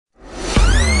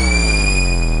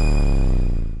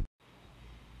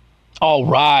All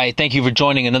right, thank you for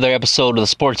joining another episode of the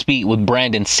Sports Beat with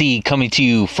Brandon C. coming to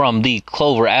you from the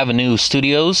Clover Avenue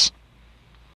studios.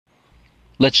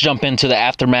 Let's jump into the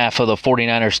aftermath of the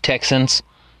 49ers-Texans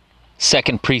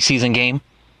second preseason game.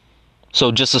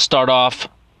 So just to start off,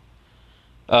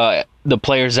 the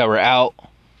players that were out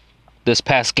this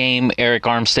past game: Eric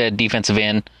Armstead, defensive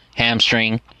end,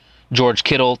 hamstring; George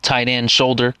Kittle, tight end,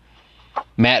 shoulder;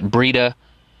 Matt Breida,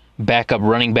 backup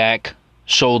running back,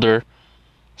 shoulder;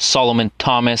 Solomon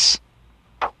Thomas,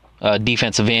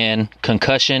 defensive end,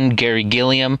 concussion; Gary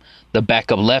Gilliam, the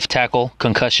backup left tackle,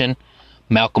 concussion;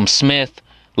 Malcolm Smith,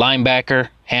 linebacker,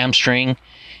 hamstring;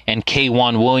 and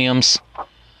K'Wan Williams,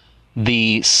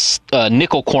 the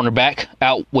nickel cornerback,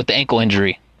 out with the ankle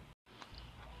injury.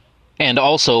 And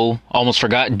also, almost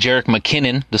forgot, Jerick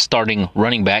McKinnon, the starting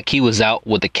running back, he was out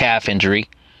with a calf injury.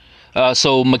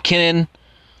 So McKinnon,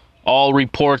 all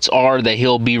reports are that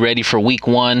he'll be ready for Week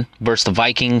 1 versus the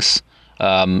Vikings.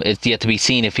 It's yet to be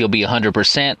seen if he'll be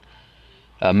 100%.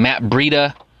 Matt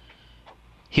Breida,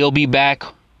 he'll be back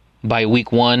by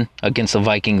Week 1 against the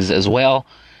Vikings as well.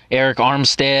 Eric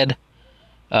Armstead,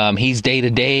 he's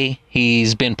day-to-day.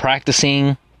 He's been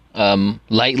practicing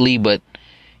lightly, but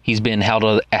he's been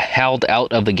held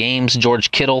out of the games.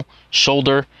 George Kittle,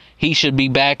 shoulder, he should be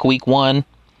back Week 1.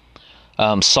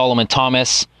 Solomon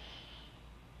Thomas,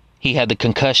 he had the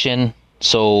concussion,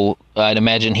 so I'd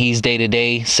imagine he's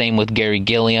day-to-day. Same with Gary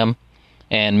Gilliam.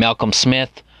 And Malcolm Smith,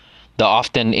 the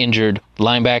often injured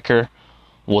linebacker,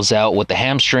 was out with the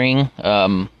hamstring.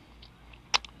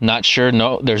 Not sure.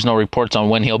 No, there's no reports on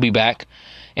when he'll be back.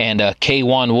 And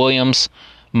K'Wan Williams,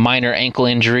 minor ankle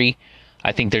injury.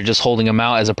 I think they're just holding him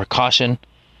out as a precaution.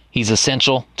 He's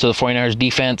essential to the 49ers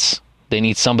defense. They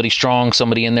need somebody strong,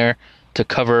 somebody in there to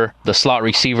cover the slot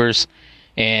receivers,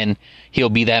 and he'll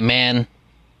be that man.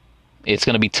 It's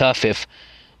going to be tough if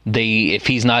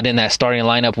he's not in that starting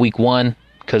lineup Week 1,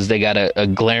 because they got a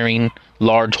glaring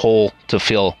large hole to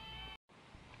fill.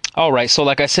 All right, so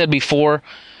like I said before,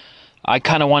 I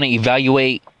kind of want to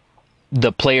evaluate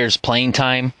the players' playing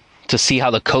time to see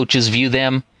how the coaches view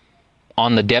them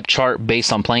on the depth chart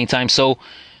based on playing time. So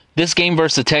this game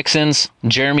versus the Texans,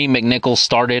 Jeremy McNichols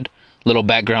started. Little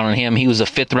background on him: he was a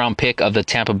 5th-round pick of the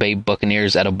Tampa Bay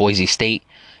Buccaneers out of Boise State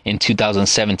in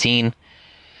 2017.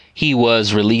 He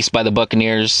was released by the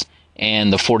Buccaneers,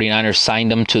 and the 49ers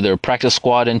signed him to their practice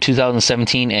squad in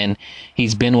 2017, and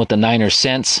he's been with the Niners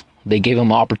since. They gave him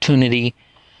an opportunity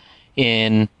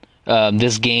in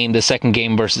this game, the second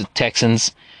game versus the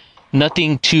Texans.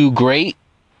 Nothing too great,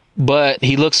 but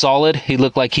he looked solid. He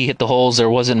looked like he hit the holes. There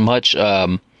wasn't much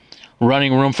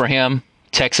running room for him.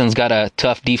 Texans got a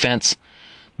tough defense,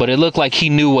 but it looked like he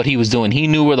knew what he was doing. He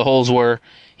knew where the holes were.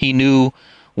 He knew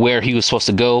where he was supposed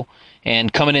to go.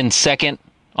 And coming in second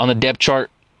on the depth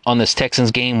chart on this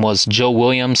Texans game was Joe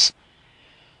Williams.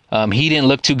 He didn't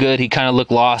look too good. He kind of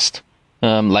looked lost.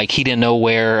 Like he didn't know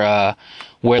where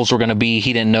holes were going to be.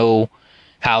 He didn't know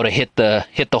how to hit the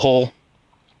hole.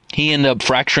 He ended up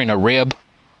fracturing a rib.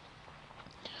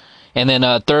 And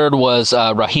then third was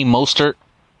Raheem Mostert.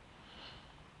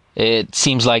 It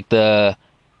seems like the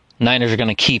Niners are going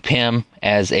to keep him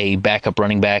as a backup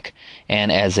running back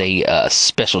and as a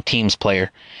special teams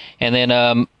player. And then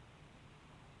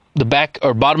the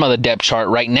bottom of the depth chart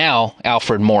right now,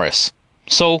 Alfred Morris.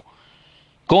 So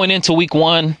going into Week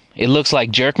 1, it looks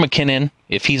like Jerick McKinnon,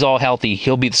 if he's all healthy,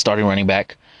 he'll be the starting running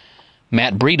back.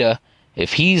 Matt Breida,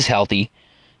 if he's healthy,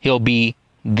 he'll be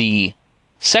the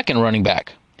second running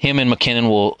back. Him and McKinnon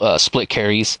will split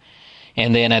carries.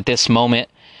 And then at this moment,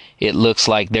 it looks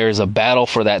like there's a battle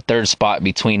for that third spot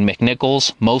between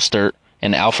McNichols, Mostert,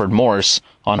 and Alfred Morris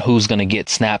on who's going to get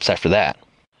snaps after that.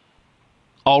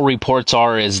 All reports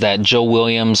is that Joe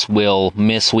Williams will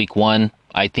miss Week 1.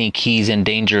 I think he's in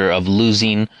danger of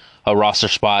losing a roster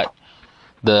spot.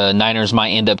 The Niners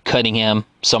might end up cutting him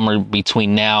somewhere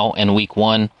between now and Week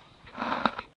 1.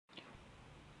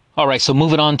 All right, so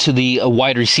moving on to the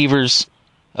wide receivers.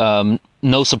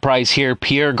 No surprise here.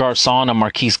 Pierre Garçon and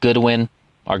Marquise Goodwin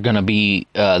are going to be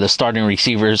the starting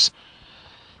receivers.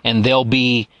 And they'll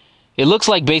be, it looks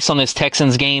like based on this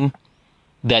Texans game,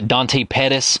 that Dante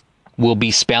Pettis will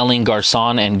be spelling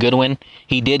Garçon and Goodwin.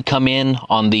 He did come in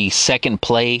on the second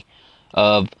play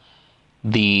of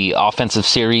the offensive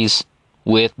series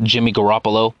with Jimmy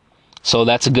Garoppolo. So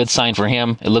that's a good sign for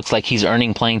him. It looks like he's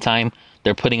earning playing time.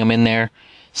 They're putting him in there,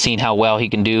 seeing how well he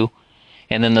can do.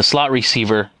 And then the slot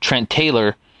receiver, Trent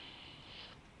Taylor,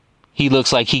 he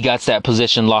looks like he got that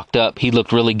position locked up. He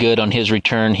looked really good on his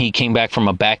return. He came back from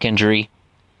a back injury.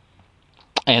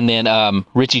 And then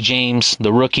Richie James,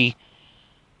 the rookie,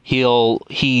 he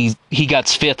got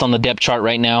fifth on the depth chart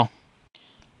right now.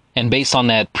 And based on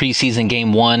that preseason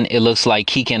game 1, it looks like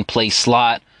he can play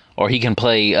slot, or he can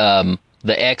play the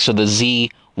X or the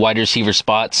Z wide receiver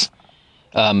spots.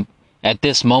 At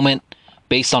this moment,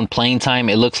 based on playing time,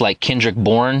 it looks like Kendrick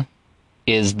Bourne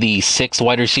is the 6th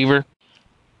wide receiver.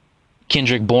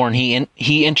 Kendrick Bourne,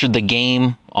 he entered the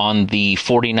game on the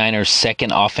 49ers'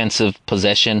 second offensive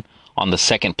possession on the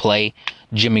second play.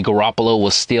 Jimmy Garoppolo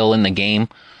was still in the game.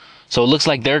 So it looks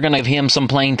like they're going to give him some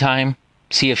playing time,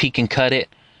 see if he can cut it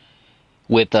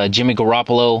with Jimmy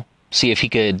Garoppolo, see if he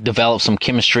could develop some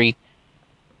chemistry.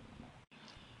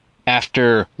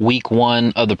 After week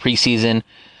 1 of the preseason,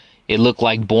 it looked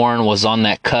like Bourne was on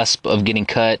that cusp of getting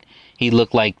cut. He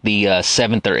looked like the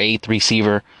 7th or 8th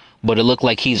receiver, but it looked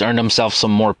like he's earned himself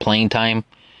some more playing time.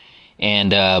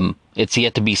 And it's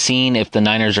yet to be seen if the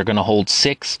Niners are going to hold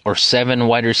 6 or 7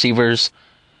 wide receivers.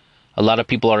 A lot of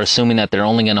people are assuming that they're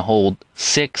only going to hold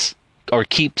 6 or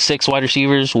keep 6 wide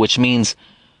receivers, which means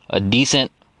a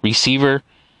decent receiver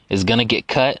is going to get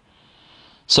cut.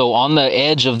 So on the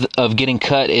edge of getting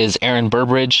cut is Aaron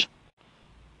Burbridge,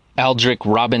 Aldrick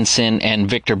Robinson, and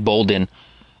Victor Bolden.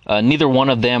 Neither one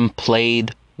of them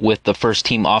played with the first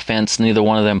team offense. Neither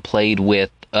one of them played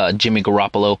with Jimmy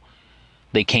Garoppolo.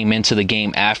 They came into the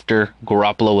game after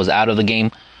Garoppolo was out of the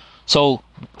game. So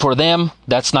for them,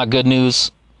 that's not good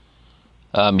news.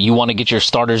 You want to get your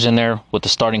starters in there with the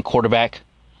starting quarterback,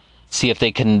 see if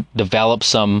they can develop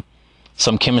some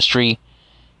chemistry,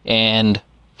 and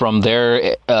from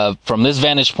this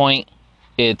vantage point,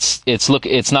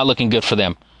 it's not looking good for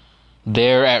them.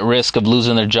 They're at risk of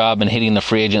losing their job and hitting the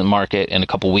free agent market in a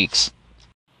couple weeks.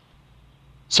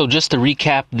 So just to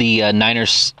recap the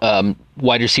Niners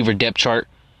wide receiver depth chart: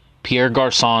 Pierre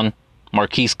Garçon,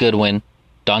 Marquise Goodwin,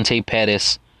 Dante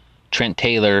Pettis, Trent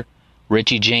Taylor,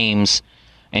 Richie James,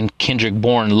 and Kendrick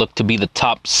Bourne look to be the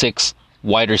top 6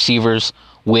 wide receivers,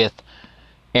 with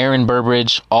Aaron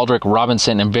Burbridge, Aldrick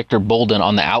Robinson, and Victor Bolden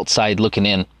on the outside looking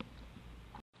in.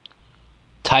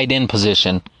 Tight end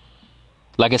position.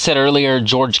 Like I said earlier,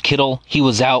 George Kittle, he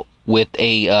was out with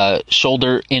a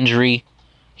shoulder injury.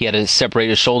 He had a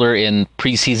separated shoulder in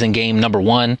preseason game number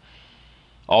 1.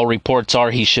 All reports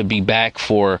are he should be back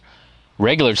for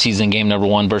regular season game number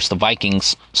 1 versus the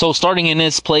Vikings. So starting in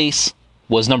his place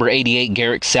was number 88,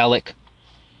 Garrett Salek.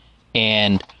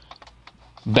 And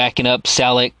backing up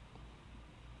Salek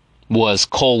was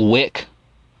Cole Wick.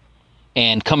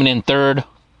 And coming in third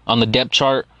on the depth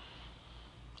chart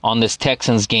on this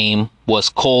Texans game was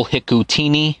Cole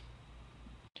Hikutini.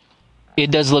 It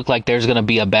does look like there's going to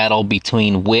be a battle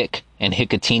between Wick and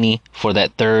Hikutini for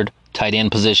that third tight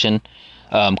end position.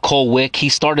 Cole Wick, he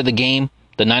started the game.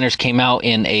 The Niners came out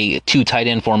in a 2 tight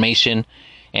end formation,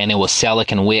 and it was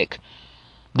Salek and Wick.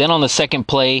 Then on the third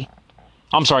play,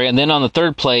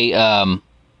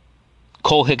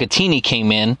 Cole Hikutini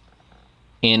came in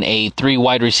a 3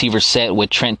 wide receiver set with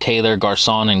Trent Taylor,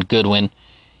 Garçon, and Goodwin.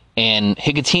 And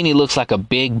Hikutini looks like a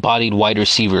big-bodied wide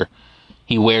receiver.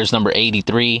 He wears number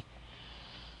 83.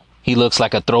 He looks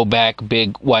like a throwback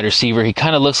big wide receiver. He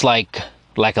kind of looks like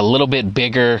a little bit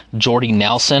bigger Jordy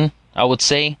Nelson, I would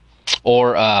say.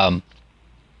 Or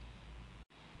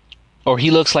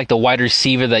he looks like the wide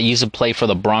receiver that used to play for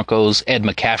the Broncos, Ed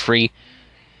McCaffrey.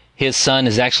 His son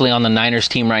is actually on the Niners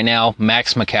team right now,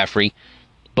 Max McCaffrey.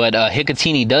 But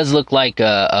Hikutini does look like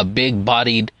a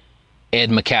big-bodied Ed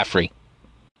McCaffrey,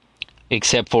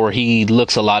 except for he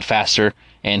looks a lot faster,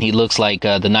 and he looks like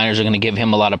the Niners are going to give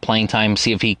him a lot of playing time,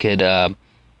 see if he could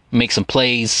make some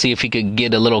plays, see if he could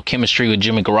get a little chemistry with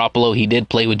Jimmy Garoppolo. He did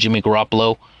play with Jimmy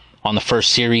Garoppolo on the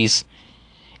first series,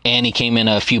 and he came in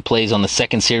a few plays on the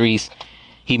second series.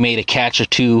 He made a catch or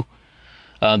 2.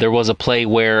 There was a play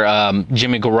where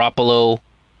Jimmy Garoppolo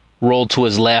rolled to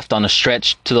his left on a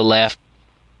stretch to the left.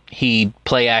 He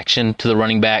play action to the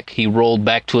running back. He rolled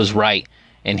back to his right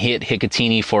and hit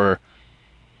Hikutini for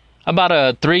about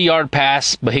a 3-yard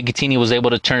pass, but Hikutini was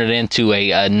able to turn it into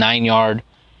a 9-yard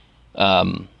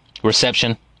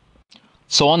reception.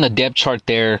 So on the depth chart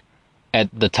there at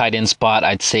the tight end spot,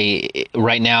 I'd say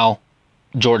right now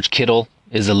George Kittle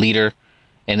is the leader,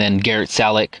 and then Garrett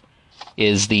Salek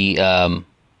is the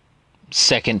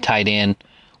second tight end,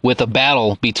 with a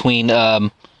battle between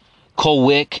Cole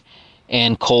Wick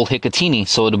and Cole Hikutini.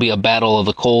 So it'll be a battle of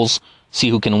the Coles, see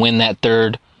who can win that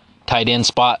third tight end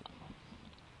spot.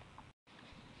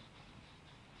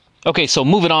 Okay, so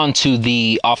moving on to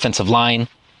the offensive line.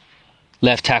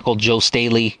 Left tackle Joe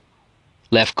Staley,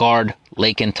 left guard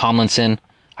Laken Tomlinson.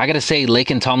 I gotta say,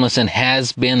 Laken Tomlinson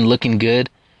has been looking good.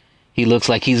 He looks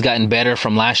like he's gotten better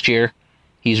from last year.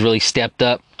 He's really stepped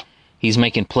up. He's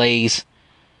making plays.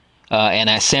 And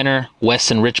at center,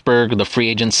 Weston Richburg, the free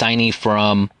agent signee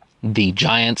from the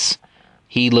Giants.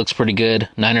 He looks pretty good.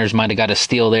 Niners might have got a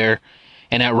steal there.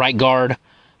 And at right guard,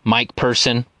 Mike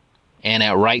Person. And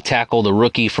at right tackle, the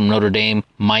rookie from Notre Dame,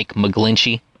 Mike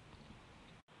McGlinchey.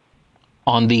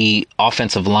 On the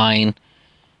offensive line,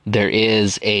 there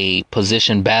is a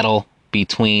position battle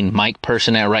between Mike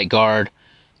Person at right guard,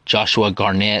 Joshua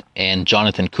Garnett, and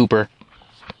Jonathan Cooper.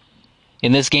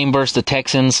 In this game versus the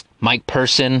Texans, Mike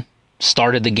Person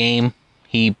started the game.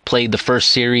 He played the first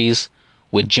series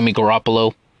with Jimmy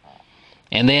Garoppolo.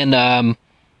 And then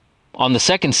on the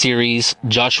second series,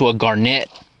 Joshua Garnett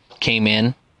came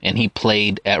in, and he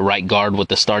played at right guard with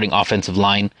the starting offensive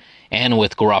line and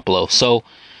with Garoppolo. So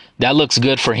that looks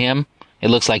good for him. It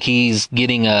looks like he's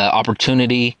getting an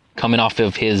opportunity coming off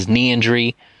of his knee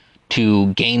injury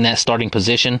to gain that starting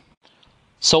position.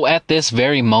 So at this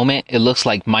very moment, it looks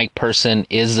like Mike Person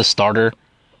is the starter.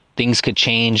 Things could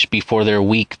change before their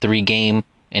week 3 game,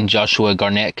 and Joshua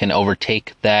Garnett can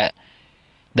overtake that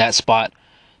spot.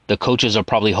 The coaches are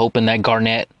probably hoping that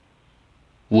Garnett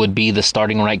would be the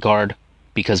starting right guard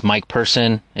because Mike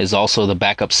Person is also the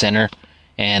backup center,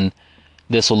 and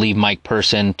this will leave Mike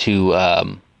Person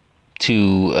to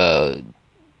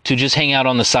just hang out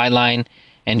on the sideline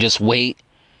and just wait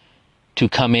to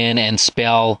come in and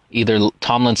spell either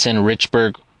Tomlinson,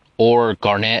 Richburg, or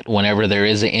Garnett whenever there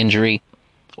is an injury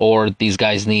or these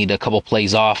guys need a couple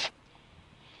plays off.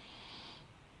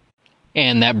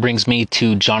 And that brings me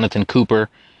to Jonathan Cooper.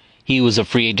 He was a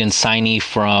free agent signee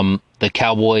from the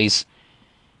Cowboys.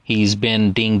 He's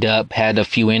been dinged up, had a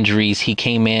few injuries. He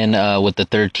came in with the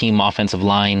third team offensive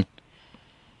line,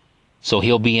 so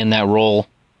he'll be in that role.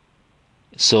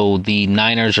 So the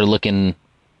Niners are looking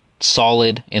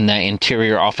solid in that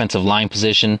interior offensive line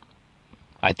position.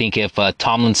 I think if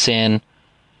Tomlinson,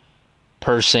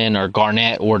 Person, or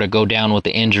Garnett were to go down with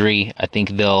the injury, I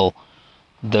think the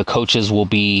coaches will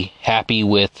be happy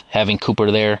with having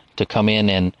Cooper there to come in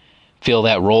and fill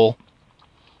that role.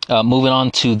 Moving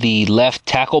on to the left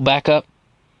tackle backup.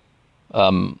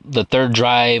 The third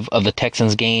drive of the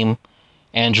Texans game,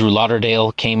 Andrew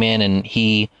Lauderdale came in and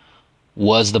he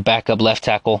was the backup left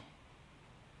tackle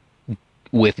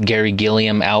with Gary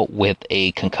Gilliam out with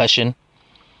a concussion.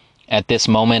 At this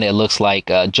moment, it looks like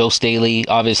Joe Staley,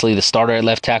 obviously the starter at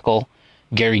left tackle,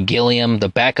 Gary Gilliam, the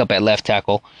backup at left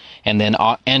tackle, and then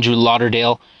Andrew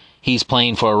Lauderdale, he's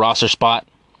playing for a roster spot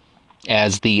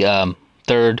as the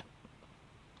third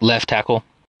left tackle.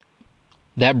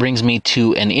 That brings me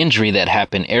to an injury that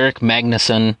happened. Eric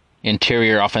Magnuson,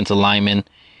 interior offensive lineman,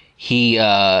 he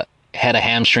had a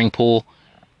hamstring pull.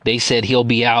 They said he'll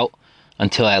be out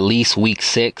until at least week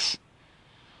 6.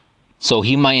 So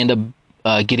he might end up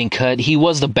getting cut. He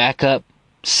was the backup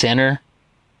center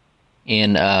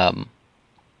in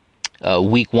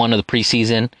week 1 of the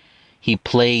preseason. He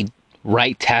played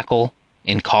right tackle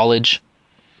in college.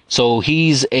 So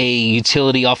he's a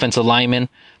utility offensive lineman,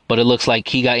 but it looks like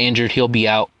he got injured. He'll be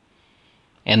out.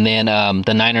 And then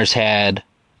the Niners had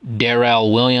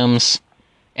Darrell Williams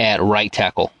at right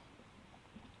tackle.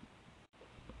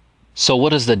 So what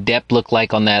does the depth look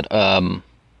like on that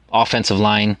offensive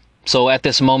line? So at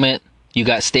this moment, you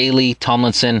got Staley,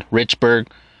 Tomlinson, Richburg,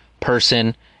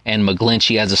 Person, and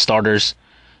McGlinchey as the starters.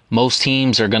 Most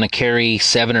teams are going to carry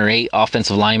 7 or 8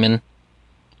 offensive linemen.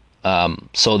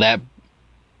 So that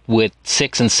with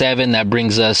 6 and 7, that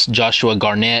brings us Joshua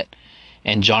Garnett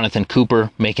and Jonathan Cooper,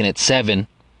 making it 7.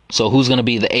 So who's going to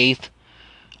be the 8th?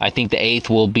 I think the 8th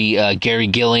will be Gary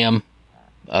Gilliam,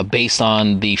 based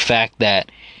on the fact that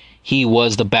he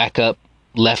was the backup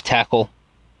left tackle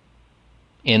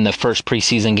in the first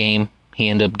preseason game. He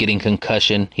ended up getting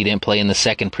concussion. He didn't play in the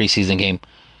second preseason game.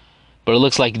 But it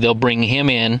looks like they'll bring him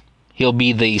in. He'll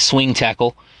be the swing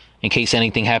tackle. In case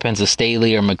anything happens to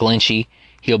Staley or McGlinchey,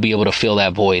 he'll be able to fill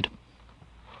that void.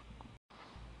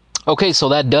 Okay, so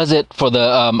that does it for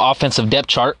the offensive depth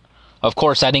chart. Of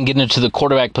course, I didn't get into the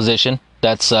quarterback position.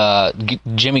 That's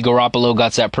Jimmy Garoppolo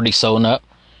got that pretty sewn up.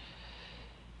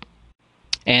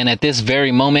 And at this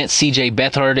very moment, C.J.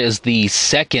 Beathard is the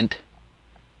second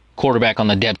quarterback on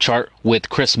the depth chart, with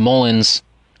Chris Mullins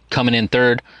coming in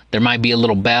third. There might be a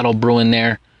little battle brewing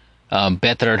there.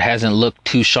 Beathard hasn't looked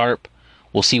too sharp.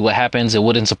 We'll see what happens. It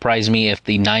wouldn't surprise me if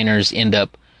the Niners end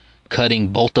up cutting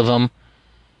both of them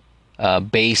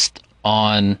based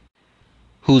on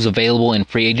who's available in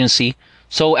free agency.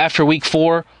 So after week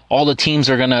 4, all the teams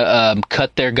are going to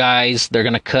cut their guys. They're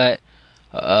going to cut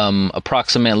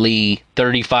approximately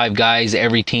 35 guys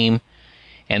every team.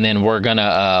 And then we're going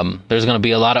to, there's going to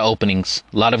be a lot of openings.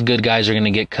 A lot of good guys are going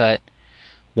to get cut.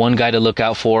 One guy to look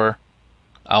out for,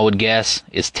 I would guess,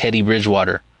 is Teddy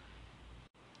Bridgewater.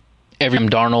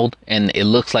 Darnold, and it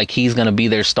looks like he's going to be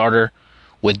their starter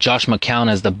with Josh McCown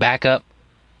as the backup.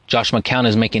 Josh McCown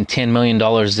is making $10 million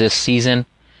this season.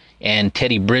 And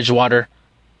Teddy Bridgewater,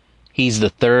 he's the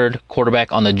third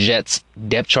quarterback on the Jets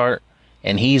depth chart,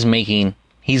 and he's going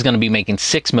to be making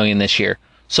 $6 million this year.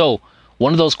 So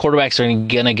one of those quarterbacks are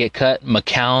going to get cut,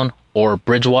 McCown or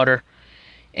Bridgewater.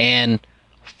 And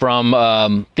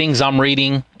from things I'm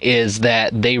reading is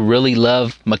that they really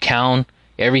love McCown.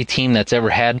 Every team that's ever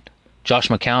had Josh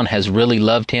McCown has really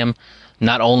loved him,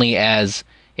 not only as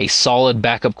a solid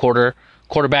backup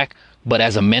quarterback, but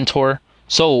as a mentor.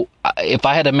 So if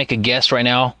I had to make a guess right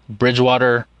now,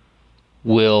 Bridgewater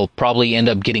will probably end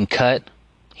up getting cut.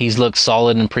 He's looked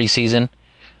solid in preseason.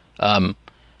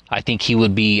 I think he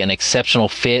would be an exceptional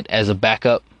fit as a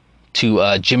backup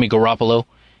to Jimmy Garoppolo.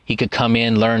 He could come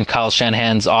in, learn Kyle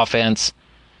Shanahan's offense,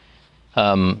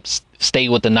 stay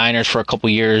with the Niners for a couple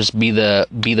years, be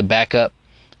the backup,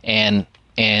 and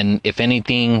if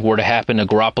anything were to happen to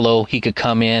Garoppolo, he could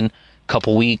come in a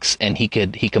couple weeks and he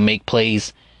could make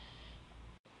plays,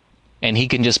 and he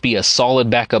can just be a solid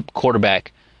backup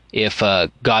quarterback if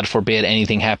God forbid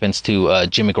anything happens to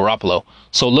Jimmy Garoppolo.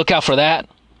 So look out for that.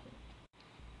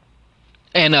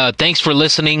 And thanks for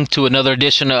listening to another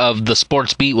edition of the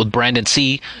Sports Beat with Brandon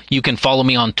C. You can follow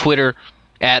me on Twitter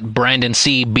at Brandon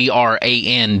C, BrandonCee.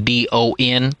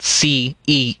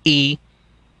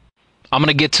 I'm going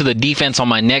to get to the defense on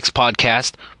my next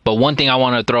podcast, but one thing I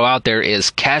want to throw out there is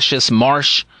Cassius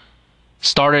Marsh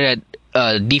started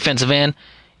at defensive end,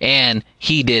 and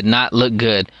he did not look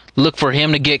good. Look for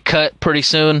him to get cut pretty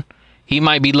soon. He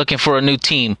might be looking for a new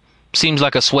team. Seems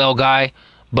like a swell guy,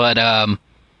 but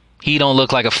he don't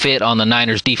look like a fit on the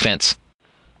Niners defense.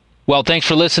 Well, thanks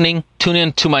for listening. Tune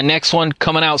in to my next one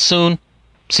coming out soon.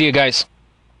 See you guys.